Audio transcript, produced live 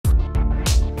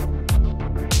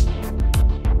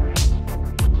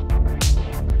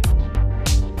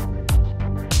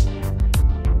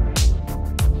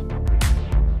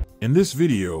In this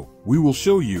video, we will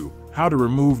show you how to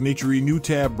remove Naturey New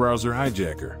Tab browser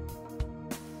hijacker.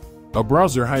 A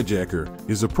browser hijacker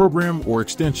is a program or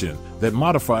extension that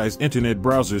modifies internet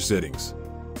browser settings.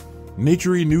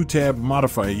 Naturey New Tab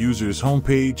modify users'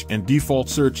 homepage and default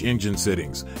search engine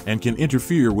settings and can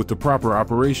interfere with the proper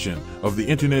operation of the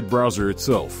internet browser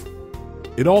itself.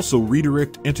 It also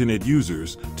redirects internet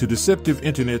users to deceptive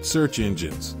internet search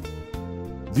engines.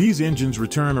 These engines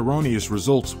return erroneous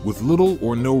results with little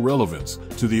or no relevance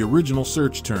to the original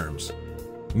search terms.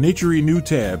 Naturey New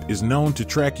Tab is known to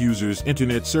track users'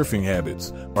 internet surfing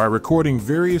habits by recording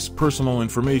various personal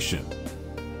information,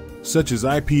 such as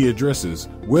IP addresses,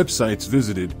 websites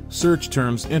visited, search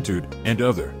terms entered, and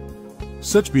other.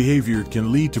 Such behavior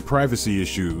can lead to privacy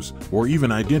issues or even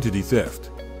identity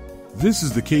theft. This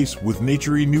is the case with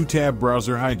Naturey New Tab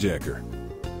browser hijacker.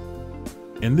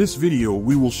 In this video,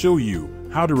 we will show you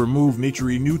how to remove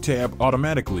Naturey New Tab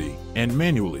automatically and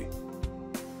manually.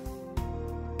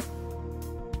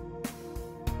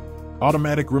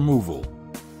 Automatic removal.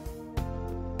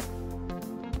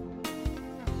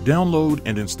 Download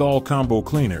and install Combo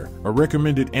Cleaner, a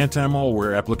recommended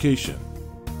anti-malware application.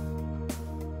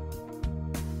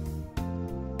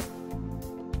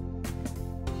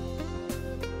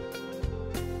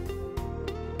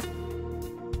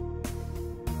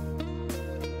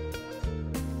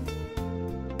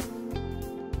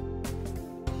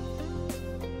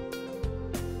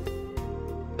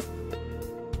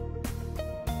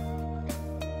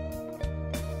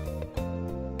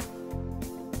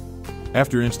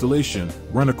 After installation,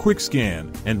 run a quick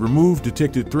scan and remove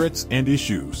detected threats and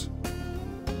issues.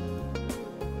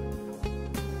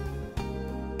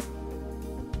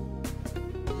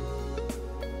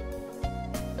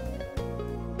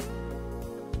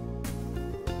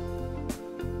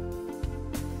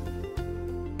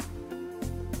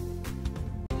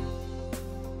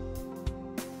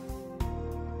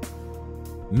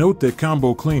 Note that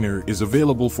Combo Cleaner is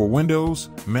available for Windows,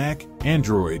 Mac,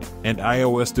 Android, and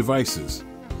iOS devices.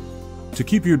 To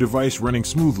keep your device running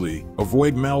smoothly,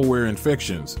 avoid malware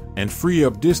infections, and free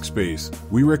up disk space,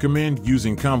 we recommend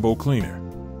using Combo Cleaner.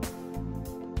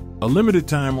 A limited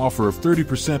time offer of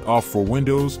 30% off for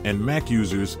Windows and Mac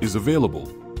users is available.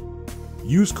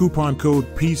 Use coupon code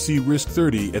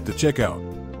PCRISK30 at the checkout.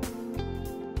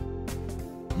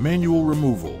 Manual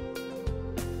removal.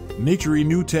 Naturey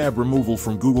New Tab removal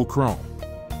from Google Chrome.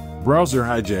 Browser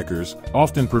hijackers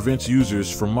often prevents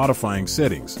users from modifying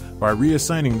settings by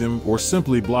reassigning them or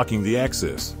simply blocking the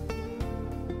access.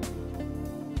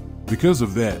 Because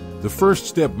of that, the first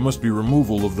step must be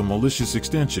removal of the malicious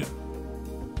extension.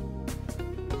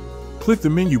 Click the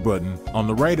menu button on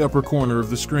the right upper corner of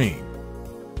the screen.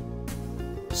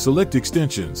 Select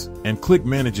Extensions and click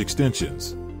Manage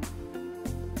Extensions.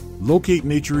 Locate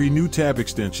Naturey New Tab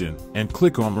extension and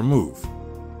click on Remove.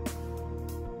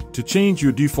 To change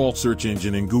your default search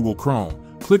engine in Google Chrome,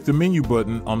 click the menu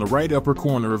button on the right upper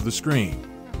corner of the screen.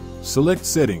 Select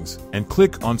Settings and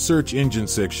click on Search Engine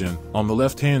section on the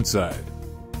left-hand side.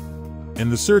 In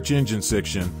the Search Engine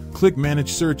section, click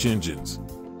Manage Search Engines.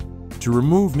 To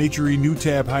remove Naturey New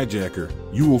Tab hijacker,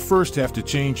 you will first have to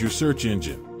change your search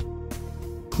engine.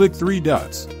 Click three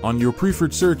dots on your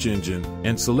preferred search engine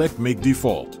and select Make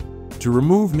Default. To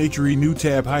remove Naturey New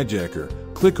Tab hijacker,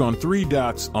 click on three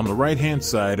dots on the right-hand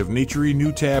side of Naturey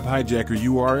New Tab hijacker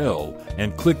URL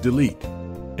and click Delete.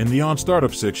 In the On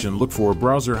Startup section, look for a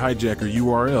browser hijacker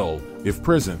URL. If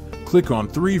present, click on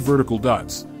three vertical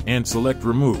dots and select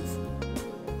Remove.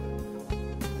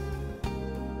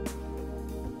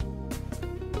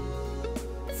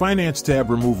 Finance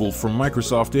tab removal from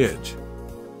Microsoft Edge.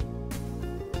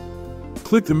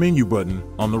 Click the menu button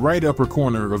on the right upper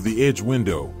corner of the Edge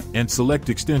window and select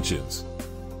Extensions.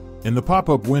 In the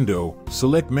pop-up window,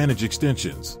 select Manage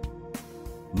Extensions.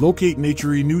 Locate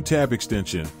Naturey New Tab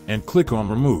extension and click on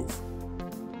Remove.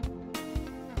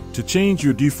 To change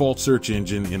your default search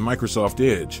engine in Microsoft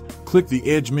Edge, click the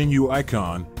Edge menu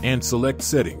icon and select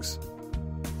Settings.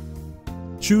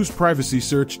 Choose Privacy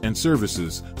Search and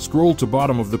Services, scroll to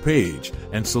bottom of the page,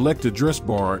 and select Address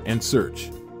Bar and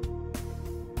Search.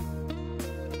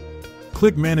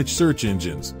 Click Manage Search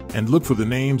Engines and look for the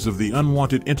names of the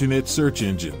unwanted internet search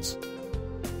engines.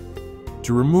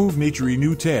 To remove Naturey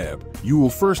New Tab, you will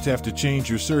first have to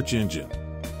change your search engine.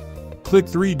 Click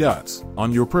three dots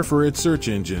on your preferred search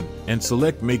engine and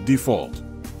select Make Default.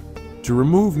 To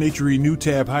remove Naturey New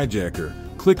Tab hijacker,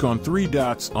 click on three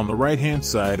dots on the right-hand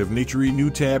side of Naturey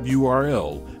New Tab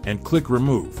URL and click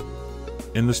Remove.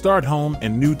 In the Start Home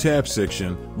and New Tab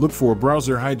section, look for a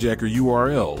browser hijacker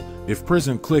URL. If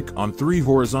present, click on three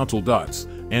horizontal dots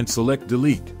and select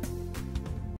Delete.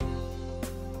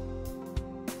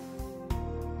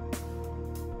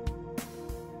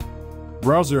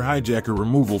 Browser Hijacker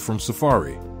Removal from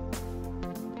Safari.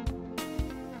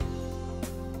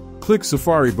 Click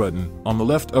Safari button on the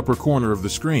left upper corner of the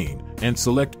screen and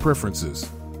select Preferences.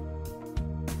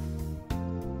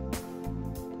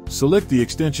 Select the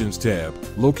Extensions tab,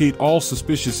 locate all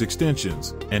suspicious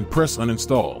extensions, and press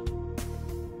Uninstall.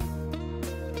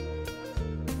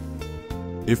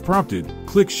 If prompted,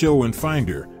 click Show in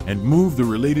Finder and move the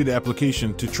related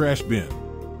application to Trash Bin.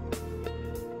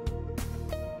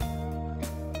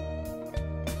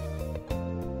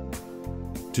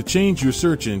 To change your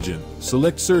search engine,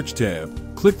 select Search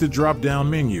tab, click the drop-down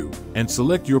menu, and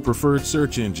select your preferred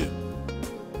search engine.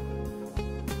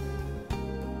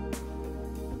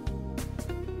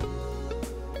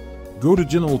 Go to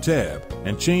General tab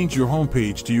and change your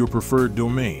homepage to your preferred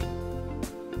domain.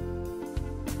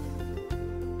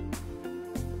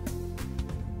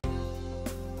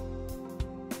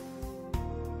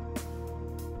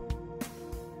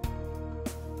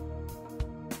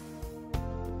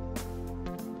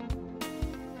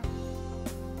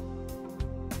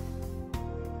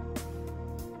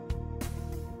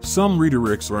 Some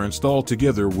redirects are installed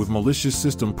together with malicious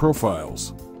system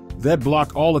profiles that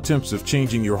block all attempts of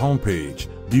changing your homepage,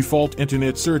 default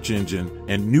internet search engine,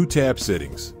 and new tab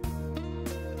settings.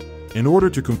 In order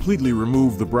to completely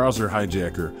remove the browser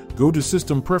hijacker, go to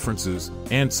System Preferences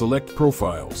and select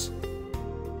Profiles.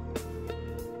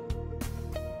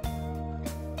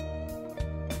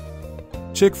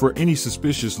 Check for any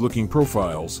suspicious-looking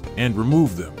profiles and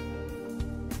remove them.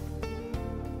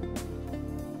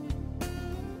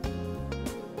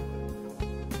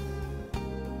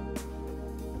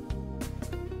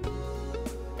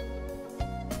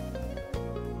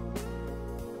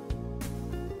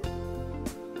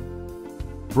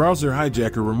 Browser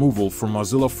Hijacker Removal from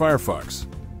Mozilla Firefox.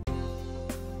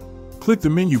 Click the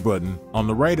Menu button on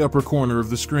the right upper corner of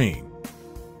the screen.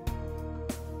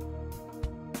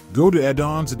 Go to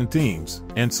Add-ons and Themes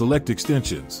and select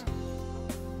Extensions.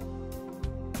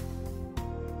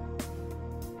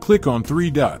 Click on three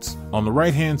dots on the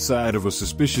right-hand side of a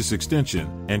suspicious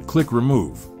extension and click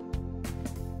Remove.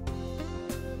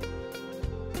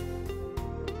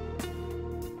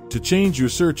 To change your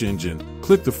search engine,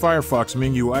 click the Firefox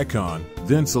menu icon,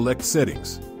 then select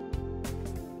Settings.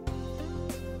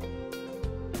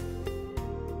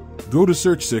 Go to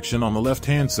Search section on the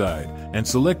left-hand side and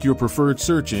select your preferred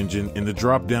search engine in the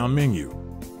drop-down menu.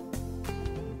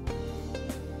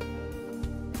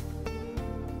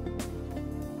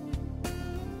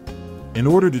 In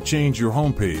order to change your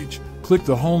homepage, click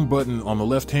the Home button on the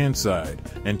left-hand side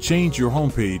and change your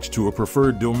homepage to a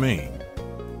preferred domain.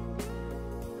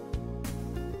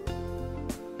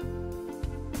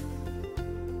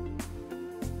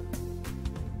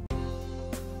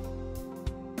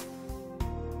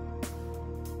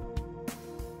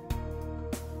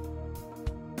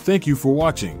 Thank you for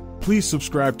watching. Please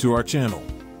subscribe to our channel.